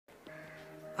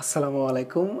আসসালামু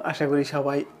আলাইকুম। আশা করি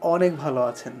সবাই অনেক ভালো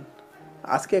আছেন।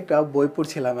 আজকে একটা বই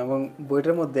পড়ছিলাম এবং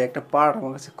বইটার মধ্যে একটা পার্ট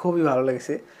আমার কাছে খুবই ভালো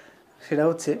লেগেছে। সেটা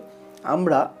হচ্ছে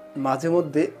আমরা মাঝে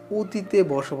মধ্যে অতীতে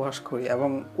বসবাস করি এবং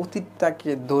অতীতটাকে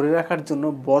ধরে রাখার জন্য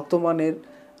বর্তমানের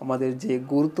আমাদের যে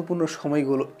গুরুত্বপূর্ণ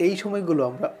সময়গুলো, এই সময়গুলো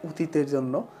আমরা অতীতের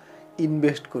জন্য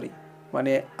ইনভেস্ট করি।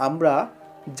 মানে আমরা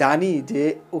জানি যে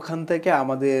ওখান থেকে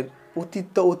আমাদের অতীত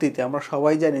তো অতীতে, আমরা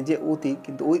সবাই জানি যে অতীত,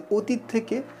 কিন্তু ওই অতীত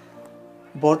থেকে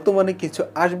বর্তমানে কিছু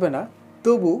আসবে না,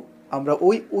 তবু আমরা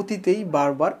ওই অতীতেই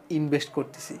বারবার ইনভেস্ট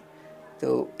করতেছি। তো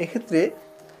এক্ষেত্রে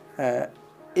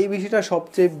এই বিষয়টা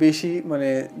সবচেয়ে বেশি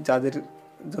যাদের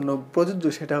জন্য প্রযোজ্য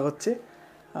সেটা হচ্ছে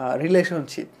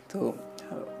রিলেশনশিপ। তো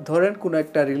ধরেন কোনো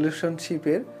একটা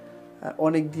রিলেশনশিপের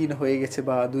অনেক দিন হয়ে গেছে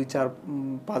বা 2, 4,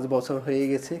 5 বছর হয়ে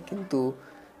গেছে, কিন্তু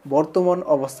বর্তমান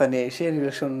অবস্থানে এসে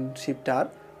রিলেশনশিপটা আর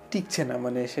টিকছে না,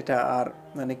 সেটা আর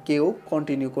কেউ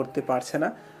কন্টিনিউ করতে পারছে না।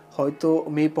 হয়তো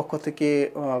মেয়ে পক্ষ থেকে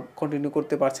কন্টিনিউ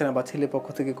করতে পারছে না বা ছেলে পক্ষ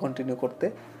থেকে কন্টিনিউ করতে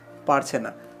পারছে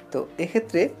না। তো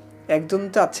এক্ষেত্রে একজন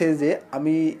চাচ্ছে যে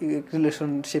আমি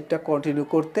রিলেশনশিপটা কন্টিনিউ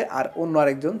করতে, আর অন্য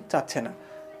আরেকজন চাচ্ছে না।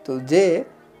 তো যে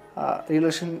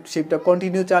রিলেশনশিপটা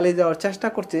কন্টিনিউ চালিয়ে যাওয়ার চেষ্টা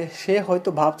করছে, সে হয়তো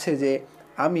ভাবছে যে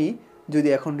আমি যদি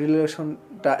এখন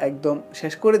রিলেশনটা একদম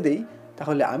শেষ করে দেই,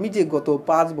 তাহলে আমি যে গত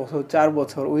 5 বছর 4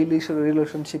 বছর ওই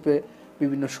রিলেশনশিপে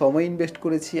বিভিন্ন সময় ইনভেস্ট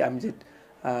করেছি, আমি যে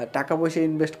টাকা পয়সা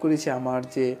ইনভেস্ট করেছি, আমার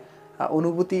যে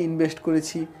অনুভূতি ইনভেস্ট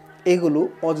করেছি, এগুলো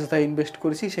অযথা ইনভেস্ট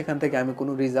করেছি, সেখান থেকে আমি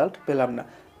কোনো রেজাল্ট পেলাম না।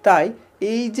 তাই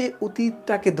এই যে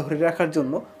অতীতটাকে ধরে রাখার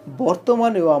জন্য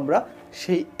বর্তমানেও আমরা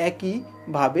সেই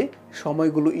একইভাবে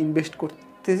সময়গুলো ইনভেস্ট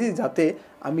করতেছি, যাতে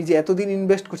আমি যে এতদিন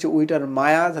ইনভেস্ট করছি ওইটার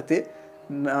মায়া যাতে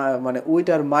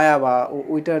ওইটার মায়া বা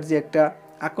ওইটার যে একটা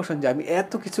আকর্ষণ, যে আমি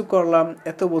এত কিছু করলাম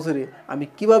এত বছরে, আমি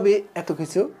কিভাবে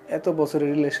এত বছরের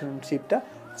রিলেশনশিপটা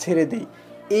ছেড়ে দিই,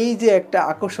 এই যে একটা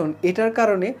আকর্ষণ, এটার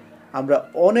কারণে আমরা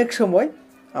অনেক সময়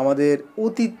আমাদের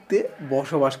অতীতে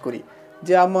বসবাস করি।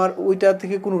 যে আমার ওইটা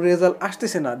থেকে কোনো রেজাল্ট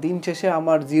আসতেছে না, দিন শেষে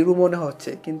আমার জিরো মনে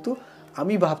হচ্ছে, কিন্তু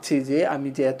আমি ভাবছি যে আমি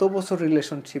যে এত বছর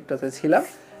রিলেশনশিপটাতে ছিলাম,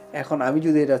 এখন আমি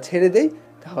যদি এটা ছেড়ে দেই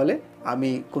তাহলে আমি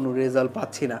কোনো রেজাল্ট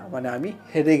পাচ্ছি না, আমি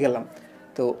হেরে গেলাম।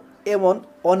 তো এমন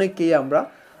অনেকেই আমরা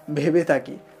ভেবে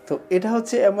থাকি। তো এটা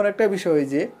হচ্ছে এমন একটা বিষয়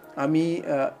যে আমি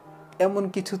এমন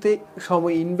কিছুতে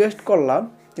সময় ইনভেস্ট করলাম,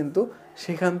 কিন্তু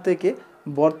সেখান থেকে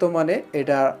বর্তমানে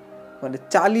এটা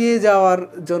চালিয়ে যাওয়ার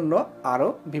জন্য আরও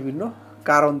বিভিন্ন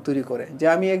কারণ তৈরি করে। যে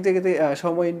আমি এক জায়গাতে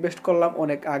সময় ইনভেস্ট করলাম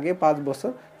অনেক আগে 5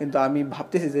 বছর, কিন্তু আমি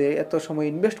ভাবতেছি যে এত সময়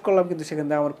ইনভেস্ট করলাম কিন্তু সেখান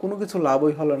থেকে আমার কোনো কিছু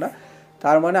লাভই হলো না।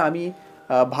 তার আমি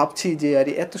ভাবছি যে আর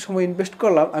এত সময় ইনভেস্ট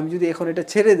করলাম, আমি যদি এখন এটা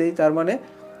ছেড়ে দিই তার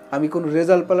আমি কোনো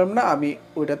রেজাল্ট পেলাম না, আমি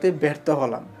ওইটাতে ব্যর্থ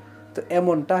হলাম। তো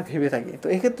এমনটা ভেবে থাকি। তো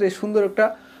এক্ষেত্রে সুন্দর একটা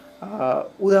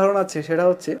উদাহরণ আছে, সেটা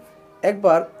হচ্ছে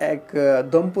একবার এক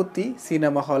দম্পতি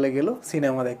সিনেমা হলে গেল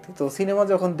সিনেমা দেখতে। তো সিনেমা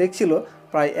যখন দেখছিল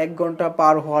প্রায় 1 ঘন্টা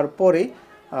পার হওয়ার পরেই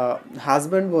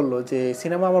হাজব্যান্ড বলল যে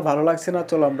সিনেমা আমার ভালো লাগছে না,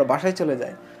 চলো আমরা বাসায় চলে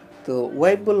যাই। তো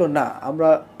ওয়াইফ বলল, না, আমরা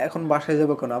এখন বাসায়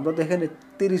যাবো কেন, আমরা তো এখানে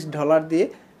 $30 দিয়ে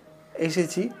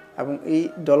এসেছি এবং এই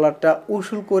ডলারটা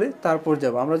উসুল করে তারপর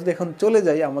যাব, আমরা যদি এখন চলে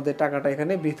যাই আমাদের টাকাটা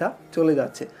এখানে বৃথা চলে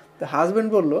যাচ্ছে। তো হাজব্যান্ড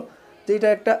বলল যে এটা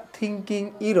একটা থিঙ্কিং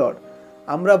ইরর।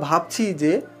 আমরা ভাবছি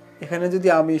যে এখানে যদি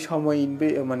আমি সময়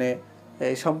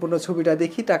সম্পূর্ণ ছবিটা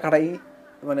দেখি টাকাটাই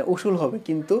উসুল হবে,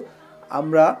 কিন্তু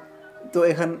আমরা তো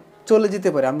এখান চলে যেতে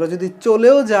পারি, আমরা যদি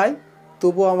চলেও যাই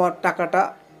তবুও আমার টাকাটা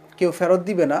কেউ ফেরত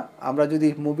দিবে না, আমরা যদি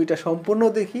মুভিটা সম্পূর্ণ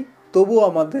দেখি তবুও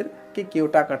আমাদেরকে কেউ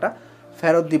টাকাটা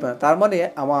ফেরত দিবে না। তার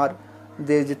আমার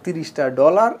যে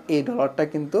 $30 এই ডলারটা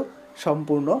কিন্তু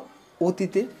সম্পূর্ণ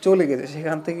অতীতে চলে গেছে,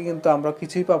 সেখান থেকে কিন্তু আমরা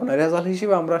কিছুই পাবো না। রেজাল্ট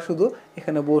হিসেবে আমরা শুধু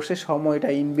এখানে বসে সময়টা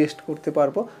ইনভেস্ট করতে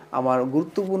পারবো, আমার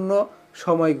গুরুত্বপূর্ণ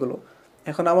সময়গুলো।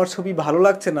 এখন আমার ছবি ভালো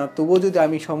লাগছে না, তবুও যদি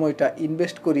আমি সময়টা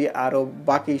ইনভেস্ট করি আরও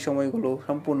বাকি সময়গুলো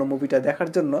সম্পূর্ণ মুভিটা দেখার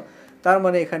জন্য, তার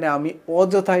এখানে আমি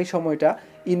অযথাই সময়টা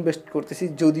ইনভেস্ট করতেছি,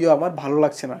 যদিও আমার ভালো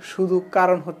লাগছে না, শুধু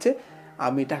কারণ হচ্ছে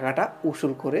আমি টাকাটা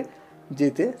উসুল করে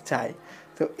যেতে চাই।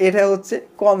 তো এটা হচ্ছে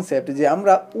কনসেপ্ট, যে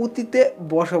আমরা অতীতে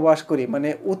বসবাস করি,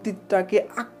 অতীতটাকে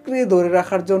আঁকড়ে ধরে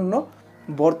রাখার জন্য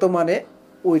বর্তমানে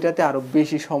ওইটাতে আরও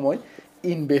বেশি সময়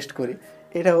ইনভেস্ট করি।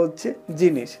 এটা হচ্ছে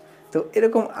জিনিস। তো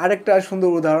এরকম আরেকটা সুন্দর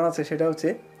উদাহরণ আছে, সেটা হচ্ছে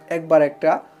একবার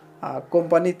একটা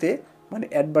কোম্পানিতে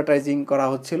অ্যাডভার্টাইজিং করা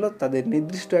হচ্ছিল তাদের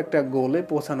নির্দিষ্ট একটা গোলে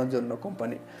পৌঁছানোর জন্য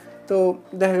কোম্পানি। তো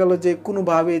দেখা গেল যে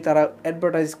কোনোভাবেই তারা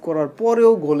অ্যাডভার্টাইজ করার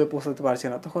পরেও গোলে পৌঁছাতে পারছে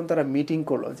না। তখন তারা মিটিং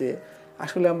করলো যে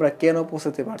আসলে আমরা কেন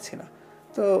পৌঁছাতে পারছি না।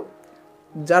 তো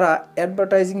যারা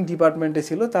অ্যাডভার্টাইজিং ডিপার্টমেন্টে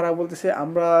ছিল তারা বলতেছে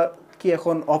আমরা কি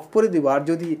এখন অফ করে দিব, আর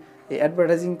যদি এই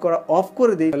অ্যাডভার্টাইজিং করা অফ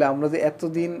করে দিই তাহলে আমরা যে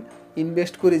এতদিন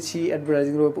ইনভেস্ট করেছি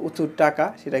অ্যাডভার্টাইজিংয়ের উপর প্রচুর টাকা,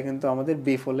 সেটা কিন্তু আমাদের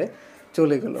বিফলে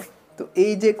চলে গেল। তো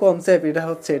এই যে কনসেপ্ট, এটা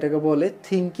হচ্ছে, এটাকে বলে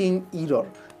থিঙ্কিং ইরর।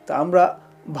 তো আমরা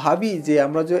ভাবি যে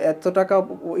আমরা যে এত টাকা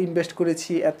ইনভেস্ট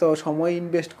করেছি, এত সময়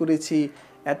ইনভেস্ট করেছি,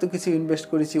 এত কিছু ইনভেস্ট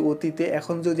করেছি অতীতে,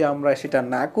 এখন যদি আমরা সেটা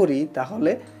না করি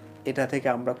তাহলে এটা থেকে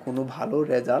আমরা কোনো ভালো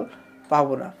রেজাল্ট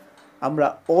পাবো না। আমরা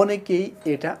অনেকেই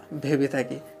এটা ভেবে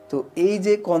থাকি। তো এই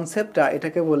যে কনসেপ্টটা,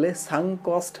 এটাকে বলে সাঙ্ক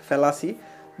কস্ট ফ্যালাসি,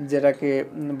 যেটাকে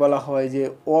বলা হয় যে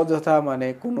অযথা মানে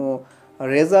কোনো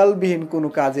রেজাল্টবিহীন কোনো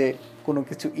কাজে কোনো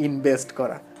কিছু ইনভেস্ট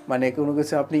করা। মানে কোনো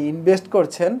কিছু আপনি ইনভেস্ট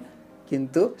করছেন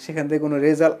কিন্তু সেখান থেকে কোনো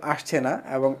রেজাল্ট আসছে না,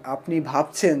 এবং আপনি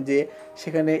ভাবছেন যে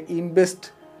সেখানে ইনভেস্ট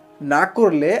না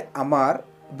করলে আমার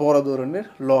বড় ধরনের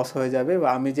লস হয়ে যাবে, বা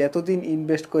আমি যে এতদিন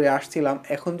ইনভেস্ট করে আসছিলাম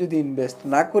এখন যদি ইনভেস্ট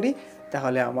না করি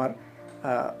তাহলে আমার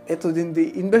এতদিন দিয়ে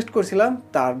ইনভেস্ট করছিলাম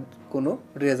তার কোনো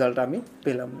রেজাল্ট আমি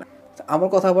পেলাম না। আমার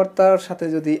কথাবার্তার সাথে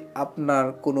যদি আপনার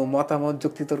কোনো মতামত,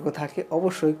 যুক্তিতর্ক থাকে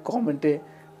অবশ্যই কমেন্টে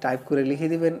টাইপ করে লিখে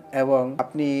দিবেন, এবং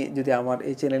আপনি যদি আমার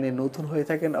এই চ্যানেলে নতুন হয়ে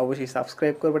থাকেন অবশ্যই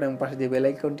সাবস্ক্রাইব করবেন এবং পাশে যে বেল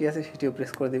আইকনটি আছে সেটিও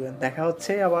প্রেস করে দিবেন। দেখা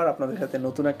হচ্ছে আবার আপনাদের সাথে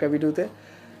নতুন একটা ভিডিওতে।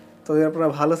 তো আপনারা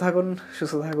ভালো থাকুন,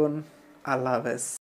 সুস্থ থাকুন, আল্লাহ হাফেজ।